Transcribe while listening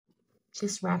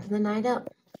just wrapping the night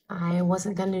up. I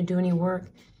wasn't going to do any work.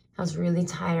 I was really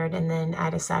tired, and then I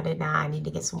decided, nah, I need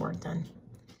to get some work done.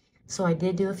 So I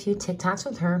did do a few TikToks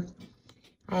with her.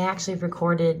 I actually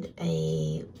recorded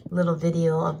a little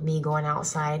video of me going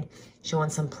outside showing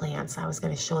some plants. I was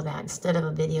going to show that instead of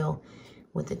a video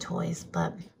with the toys.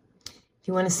 But if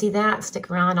you want to see that,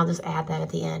 stick around. I'll just add that at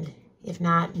the end. If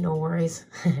not, no worries.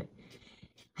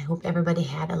 I hope everybody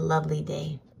had a lovely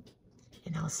day.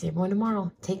 And I'll see everyone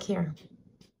tomorrow. Take care.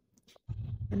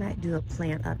 I might do a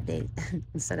plant update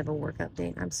instead of a work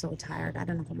update. I'm so tired. I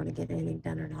don't know if I'm going to get anything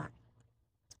done or not.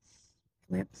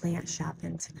 I went plant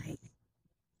shopping tonight.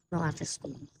 Well, after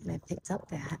school. And I picked up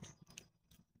that.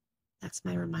 That's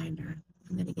my reminder.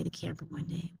 I'm going to get a camper one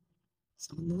day. It's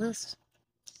on the list.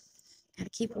 Got to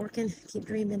keep working, keep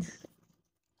dreaming.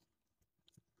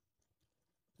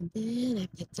 And then I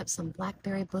picked up some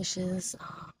blackberry bushes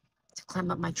to climb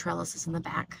up my trellises in the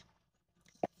back.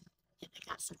 And I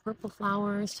got some purple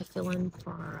flowers to fill in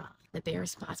for the bare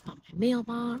spots by my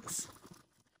mailbox.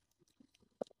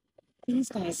 These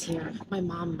guys here, my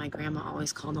mom and my grandma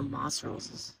always called them moss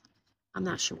roses. I'm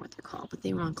not sure what they're called, but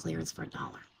they were on clearance for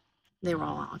 $1. They were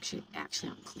all actually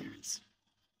on clearance.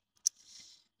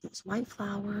 There's white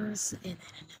flowers, and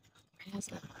then another one has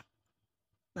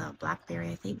a blackberry,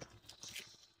 I think.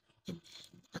 And then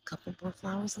a couple more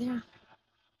flowers there.